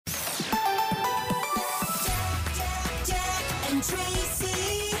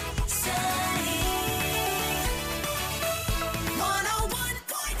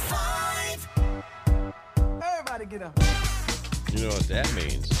You know what that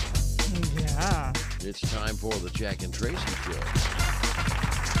means. Yeah. It's time for the Jack and Traci Show.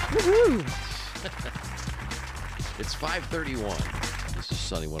 Woohoo! It's 5:31. This is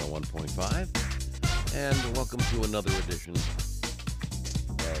Sunny 101.5. And welcome to another edition of,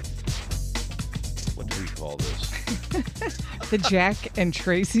 what do we call this? The Jack and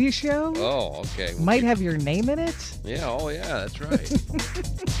Traci Show? Oh, okay. Well, Might have your name in it? Yeah, oh yeah, that's right.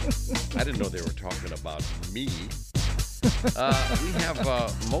 I didn't know they were talking about me. We have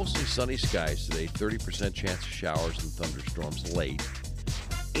mostly sunny skies today, 30% chance of showers and thunderstorms late.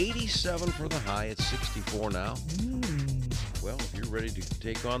 87 for the high, it's 64 now. Well, if you're ready to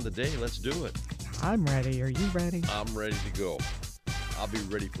take on the day, let's do it. I'm ready. Are you ready? I'm ready to go. I'll be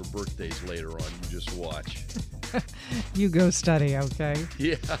ready for birthdays later on. You just watch. You go study, okay?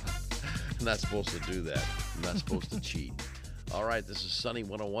 Yeah. I'm not supposed to do that. I'm not supposed to cheat. All right, this is Sunny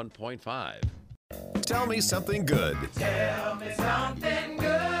 101.5. Tell me something good. Tell me something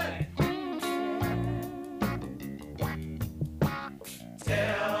good.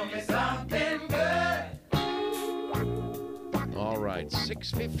 Tell me something good. All right,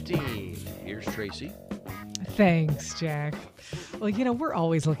 6:15. Here's Traci. Thanks, Jack. Well, we're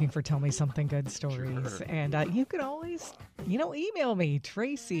always looking for Tell Me Something Good stories. Sure. And you can always, email me,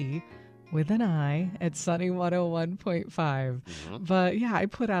 Traci, with an I, at Sunny101.5. But yeah, I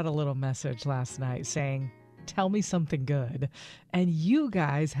put out a little message last night saying, tell me something good. And you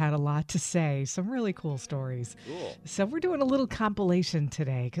guys had a lot to say, some really cool stories. Cool. So we're doing a little compilation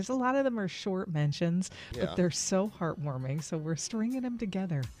today because a lot of them are short mentions, Yeah. but they're so heartwarming. So we're stringing them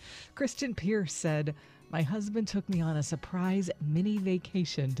together. Kristen Pierce said, my husband took me on a surprise mini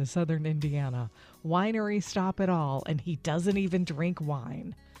vacation to southern Indiana. Winery stop at all, and he doesn't even drink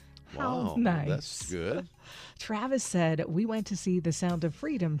wine. How Wow, nice. that's good. Travis said, we went to see The Sound of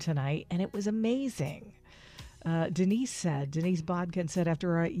Freedom tonight, and it was amazing. Denise Bodkin said,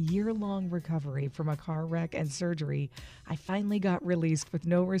 after a year-long recovery from a car wreck and surgery, I finally got released with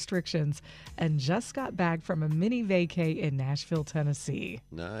no restrictions and just got back from a mini vacay in Nashville, Tennessee.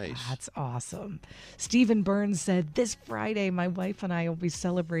 Nice. That's awesome. Stephen Burns said, this Friday, my wife and I will be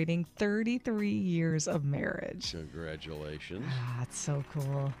celebrating 33 years of marriage. Congratulations. That's so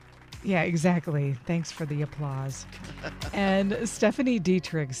cool. Yeah, exactly. Thanks for the applause. And Stephanie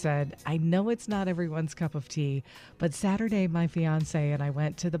Dietrich said, I know it's not everyone's cup of tea, but Saturday my fiance and I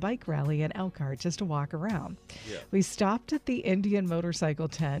went to the bike rally in Elkhart just to walk around. Yeah. We stopped at the Indian motorcycle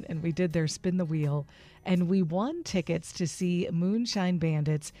tent and we did their spin the wheel, and we won tickets to see Moonshine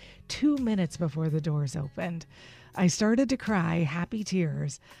Bandits 2 minutes before the doors opened. I started to cry, happy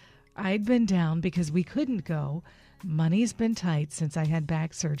tears. I'd been down because we couldn't go. Money's been tight since I had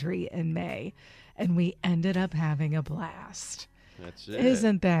back surgery in May, and we ended up having a blast. That's it.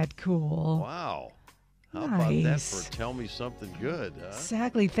 Isn't that cool? Wow. How about that Nice. for Tell Me Something Good, huh?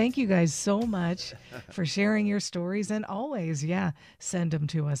 Exactly. Thank you guys so much for sharing your stories. And always, send them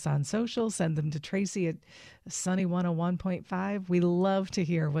to us on social. Send them to Traci at Sunny101.5. We love to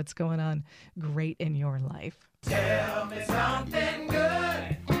hear what's going on great in your life. Tell me something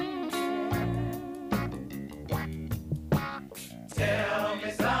good. Tell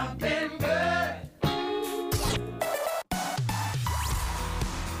me something good.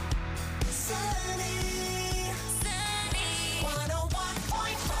 Sunny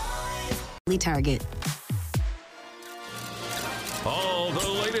 101.5. Target. All the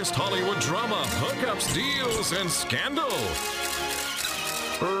latest Hollywood drama, hookups, deals, and scandal.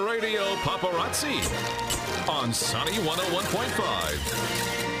 Radio Paparazzi on Sunny 101.5.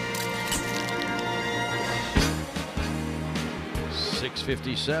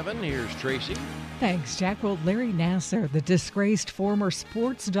 6:57. Here's Traci. Thanks, Jack. Well, Larry Nasser, the disgraced former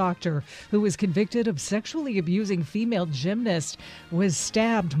sports doctor who was convicted of sexually abusing female gymnasts, was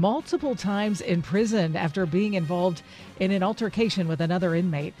stabbed multiple times in prison after being involved in an altercation with another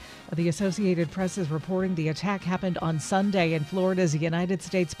inmate. The Associated Press is reporting the attack happened on Sunday in Florida's United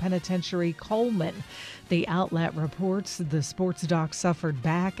States Penitentiary, Coleman. The outlet reports the sports doc suffered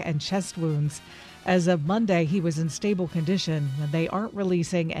back and chest wounds. As of Monday, he was in stable condition, and they aren't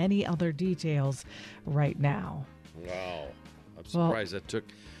releasing any other details right now. Wow. I'm surprised that took...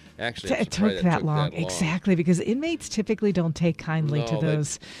 Actually, I'm It surprised took that long. Exactly, because inmates typically don't take kindly to No,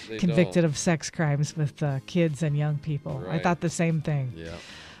 those they convicted don't. of sex crimes with kids and young people. I Right. thought the same thing. Yeah.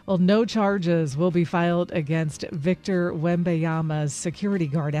 Well, no charges will be filed against Victor Wembanyama's security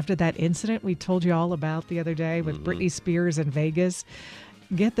guard after that incident we told you all about the other day with Britney Spears in Vegas.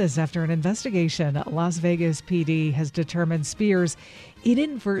 Get this, after an investigation, Las Vegas PD has determined Spears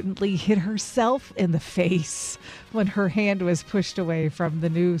inadvertently hit herself in the face when her hand was pushed away from the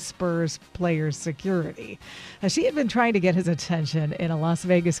new Spurs player's security. She had been trying to get his attention in a Las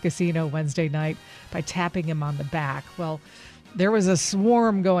Vegas casino Wednesday night by tapping him on the back. Well, there was a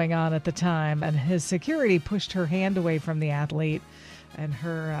swarm going on at the time, and his security pushed her hand away from the athlete, and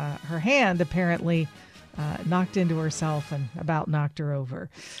her hand apparently knocked into herself and about knocked her over.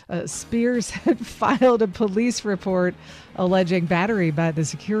 Spears had filed a police report alleging battery by the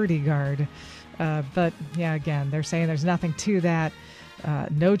security guard. But, yeah, again, they're saying there's nothing to that.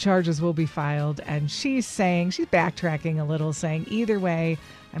 No charges will be filed. And she's backtracking a little, saying, either way,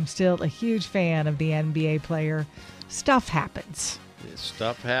 I'm still a huge fan of the NBA player. Stuff happens.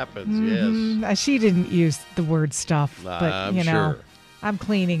 Stuff happens, yes. She didn't use the word stuff, but, I'm sure. I'm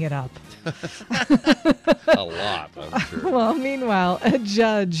cleaning it up. A lot, I'm sure. Well, meanwhile, a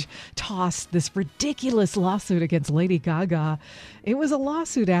judge tossed this ridiculous lawsuit against Lady Gaga. It was a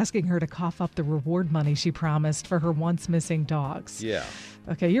lawsuit asking her to cough up the reward money she promised for her once missing dogs. Yeah.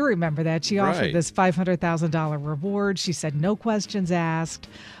 Okay, you remember that. She offered Right. this $500,000 reward. She said no questions asked.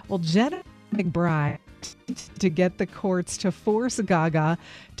 Well, Jenna McBride to get the courts to force Gaga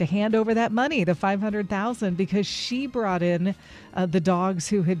to hand over that money, the $500,000, because she brought in the dogs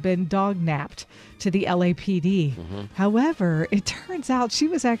who had been dog napped to the LAPD. However, it turns out she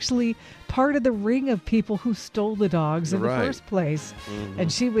was actually part of the ring of people who stole the dogs in the Right. first place,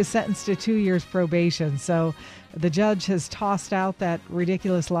 and she was sentenced to 2 years probation. So the judge has tossed out that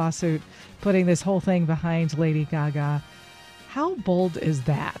ridiculous lawsuit, putting this whole thing behind Lady Gaga. How bold is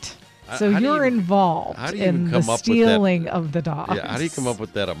that? So How do you're you- involved how do you in even the come up with that? stealing of the dogs. Yeah, how do you come up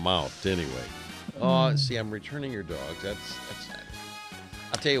with that amount anyway? Oh, see, I'm returning your dogs. That's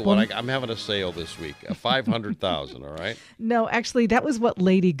I'll tell you what, Well- I'm having a sale this week. 500,000, all right? No, actually, that was what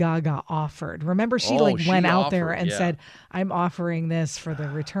Lady Gaga offered. Remember, she Oh, went out there offered, and yeah. said, I'm offering this for the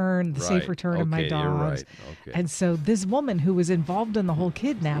return, the safe Right. return of my Okay, you're dogs. right. Okay. And so this woman who was involved in the whole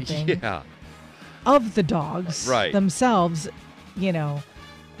kidnapping Yeah. of the dogs Right. themselves,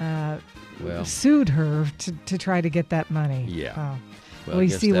 Well, sued her to try to get that money. Yeah. Oh. well, we I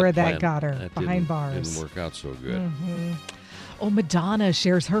guess see where that plan- got her, that behind didn't- bars. Didn't work out so good. Oh, Madonna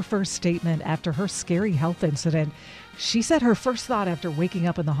shares her first statement after her scary health incident. She said her first thought after waking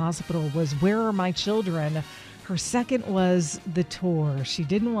up in the hospital was, where are my children? Her second was the tour. She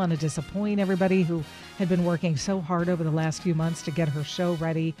didn't want to disappoint everybody who had been working so hard over the last few months to get her show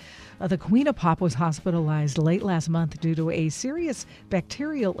ready. The Queen of Pop was hospitalized late last month due to a serious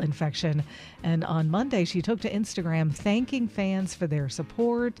bacterial infection. And on Monday, she took to Instagram thanking fans for their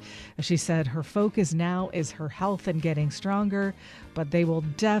support. She said her focus now is her health and getting stronger, but they will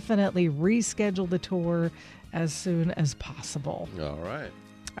definitely reschedule the tour as soon as possible. All right.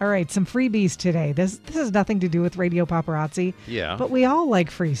 All right, some freebies today. This has nothing to do with Radio Paparazzi. Yeah. But we all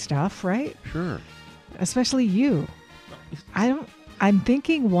like free stuff, right? Sure. Especially you. I'm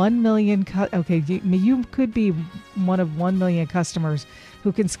thinking 1 million. Okay, you could be one of 1 million customers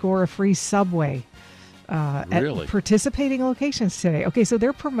who can score a free Subway Really? at participating locations today. Okay, so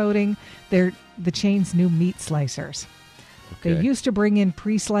they're promoting the chain's new meat slicers. Okay. They used to bring in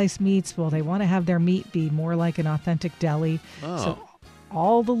pre-sliced meats. Well, they want to have their meat be more like an authentic deli. Oh. So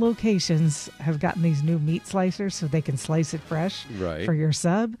all the locations have gotten these new meat slicers so they can slice it fresh Right. for your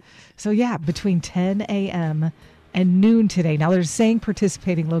sub. So yeah, between 10 a.m. and noon today. Now they're saying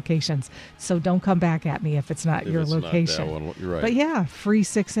participating locations, so don't come back at me if it's not If your it's not that location. one, you're right. But yeah, free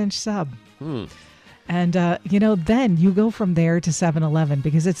 6-inch sub. Hmm. And, then you go from there to 7-Eleven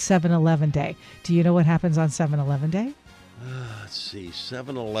because it's 7-Eleven day. Do you know what happens on 7-Eleven day? Let's see.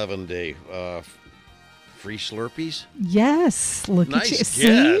 7-Eleven day. Free Slurpees? Yes. Look Nice at you.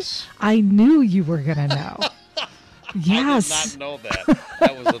 guess. See? I knew you were going to know. Yes. I did not know that.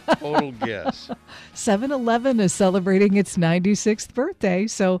 That was a total guess. 7-Eleven is celebrating its 96th birthday.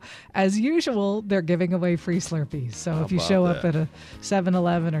 So, as usual, they're giving away free Slurpees. So, How if you about show up that? at a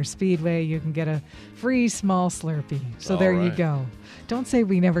 7-Eleven or Speedway, you can get a free small Slurpee. So, All there you right. go. Don't say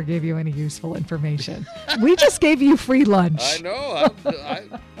we never gave you any useful information. We just gave you free lunch. I know.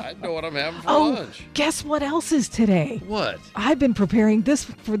 I know what I'm having for lunch. Guess what else is today? What? I've been preparing this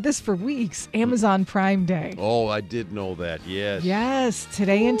for weeks. Amazon Prime Day. Oh, I did know that. Yes. Yes,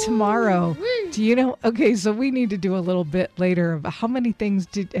 today and tomorrow. Do you know? Okay, so we need to do a little bit later of how many things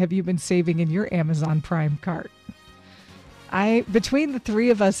have you been saving in your Amazon Prime cart? Between the three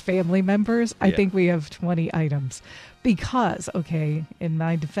of us family members, I Yeah. think we have 20 items. Because, okay, in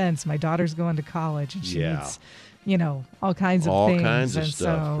my defense, my daughter's going to college and she Yeah. needs, all kinds of All things. kinds of And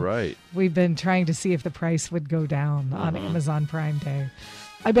stuff. so Right. we've been trying to see if the price would go down on Amazon Prime Day.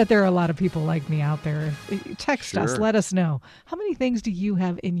 I bet there are a lot of people like me out there. Text us. Sure. Let us know. How many things do you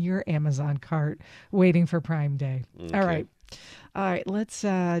have in your Amazon cart waiting for Prime Day? Okay. All right. All right. Let's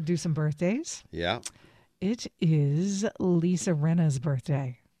do some birthdays. Yeah. It is Lisa Rinna's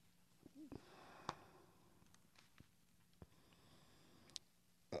birthday.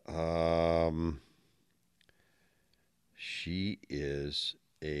 She is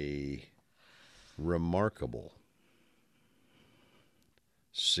a remarkable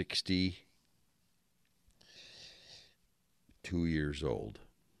 62 years old.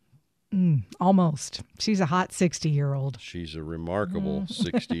 Almost. She's a hot 60-year-old. She's a remarkable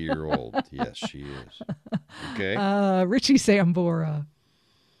 60-year-old. Yes, she is. Okay. Richie Sambora.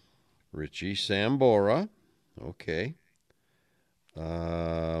 Richie Sambora. Okay.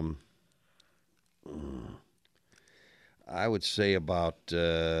 I would say about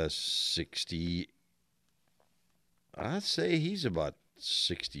 60. I'd say he's about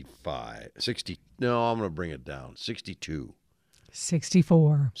 65. 60. No, I'm going to bring it down. 62.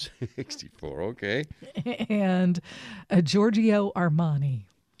 64. 64. Okay. And Giorgio Armani.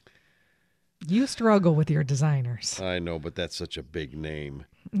 You struggle with your designers. I know, but that's such a big name.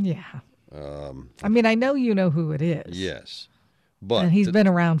 Yeah. I mean, I know you know who it is. Yes. But And he's been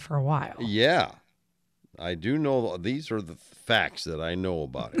around for a while. Yeah. I do know. These are the facts that I know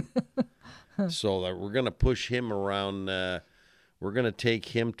about him. So that we're going to push him around. We're going to take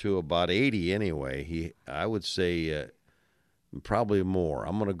him to about 80 anyway. I would say probably more.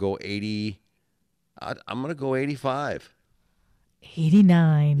 I'm going to go 80. I'm going to go 85.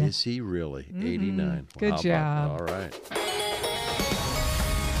 89. Is he really? 89. Good How about- job. all right.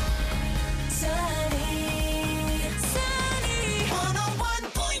 Sunny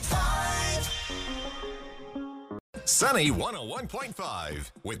 101.5. Sunny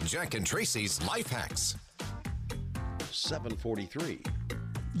 101.5 with Jack and Tracy's Life Hacks. 7:43.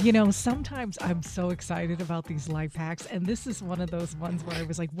 You know, sometimes I'm so excited about these life hacks, and this is one of those ones where I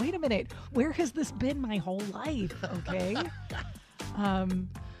was like, wait a minute, where has this been my whole life? Okay.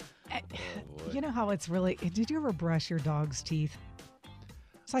 You know how it's really, did you ever brush your dog's teeth?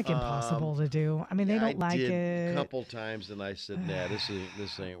 It's like impossible to do. I mean, they don't like I did it. a couple times, and I said, "Nah,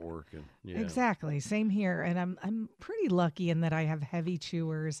 this ain't working." Yeah. Exactly. Same here. And I'm pretty lucky in that I have heavy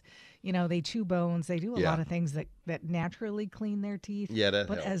chewers. You know, they chew bones. They do a lot of things that naturally clean their teeth. Yeah, that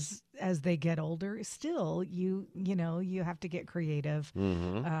But helps. as they get older, still you have to get creative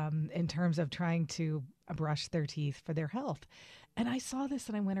in terms of trying to brush their teeth for their health. And I saw this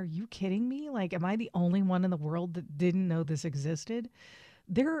and I went, are you kidding me? Like, am I the only one in the world that didn't know this existed?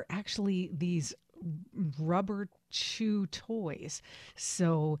 There are actually these rubber chew toys.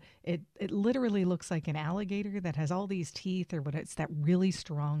 So it literally looks like an alligator that has all these teeth, or what, it's that really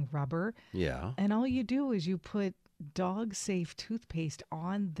strong rubber. Yeah. And all you do is you put dog safe toothpaste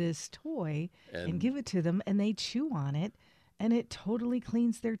on this toy and give it to them, and they chew on it, and it totally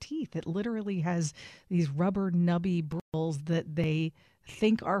cleans their teeth. It literally has these rubber nubby bristles that they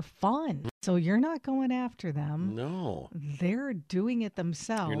think are fun. So you're not going after them. No. They're doing it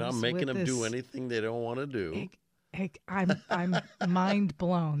themselves. You're not making with them do this- anything they don't want to do. I'm mind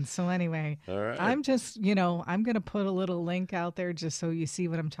blown. So anyway, All right. I'm just, I'm going to put a little link out there just so you see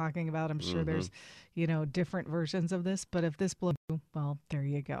what I'm talking about. I'm sure there's, different versions of this, but if this blows you, well, there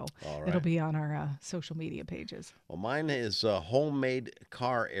you go. All It'll right. be on our social media pages. Well, mine is a homemade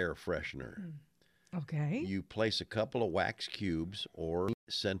car air freshener. Okay. You place a couple of wax cubes or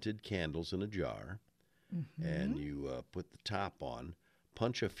scented candles in a jar, and you put the top on,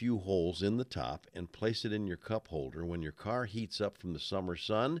 punch a few holes in the top, and place it in your cup holder. When your car heats up from the summer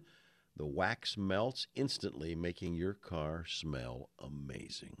sun, the wax melts instantly, making your car smell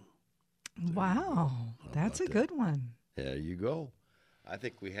amazing. Wow. That's a good one. There you go. I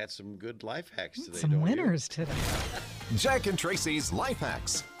think we had some good life hacks today, Some don't winners today. Jack and Tracy's Life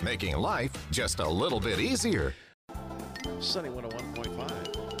Hacks, making life just a little bit easier. you? Sunny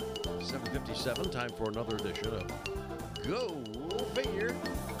 101.5, 7:57, time for another edition of Go Figure.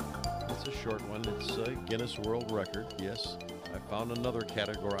 It's a short one. It's a Guinness World Record. Yes, I found another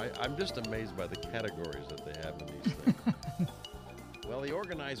category. I'm just amazed by the categories that they have in these things. Well, the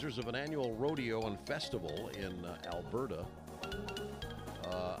organizers of an annual rodeo and festival in Alberta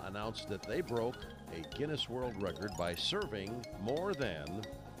announced that they broke a Guinness World Record by serving more than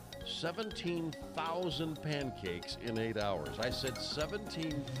 17,000 pancakes in 8 hours. I said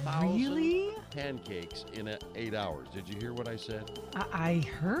 17,000 Really? pancakes in 8 hours. Did you hear what I said? I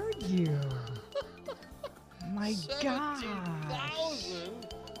heard you. My gosh.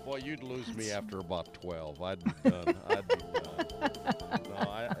 17,000? Boy, you'd lose me after about 12. I'd be done.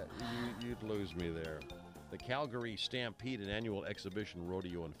 No, you'd lose me there. The Calgary Stampede, an annual exhibition,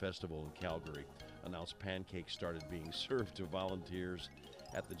 rodeo, and festival in Calgary, announced pancakes started being served to volunteers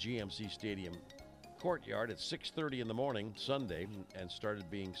at the GMC Stadium courtyard at 6:30 in the morning Sunday, and started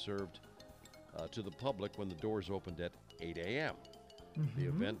being served to the public when the doors opened at 8 a.m. The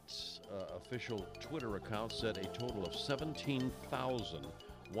event's official Twitter account said a total of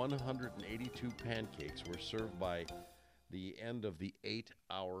 17,182 pancakes were served by the end of the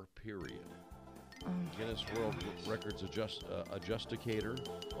 8-hour period. Guinness World Records adjudicator,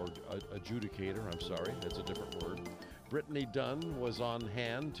 that's a different word. Brittany Dunn was on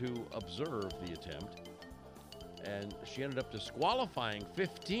hand to observe the attempt, and she ended up disqualifying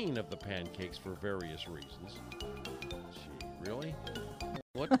 15 of the pancakes for various reasons. Gee, really?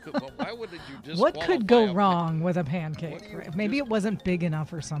 Why would you disqualify? What could go wrong with a pancake? Maybe it wasn't big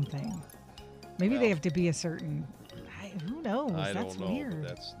enough or something. Maybe they have to be a certain... Who knows? I That's don't know. weird.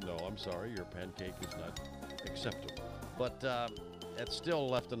 I'm sorry. Your pancake is not acceptable. But it still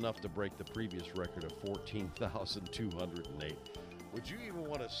left enough to break the previous record of 14,208. Would you even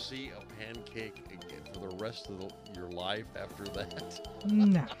want to see a pancake again for the rest of your life after that?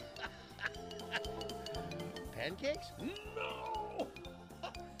 No. Pancakes? No!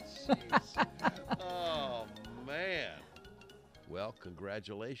 Jeez. Oh, man. Well,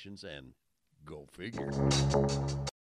 congratulations and go figure.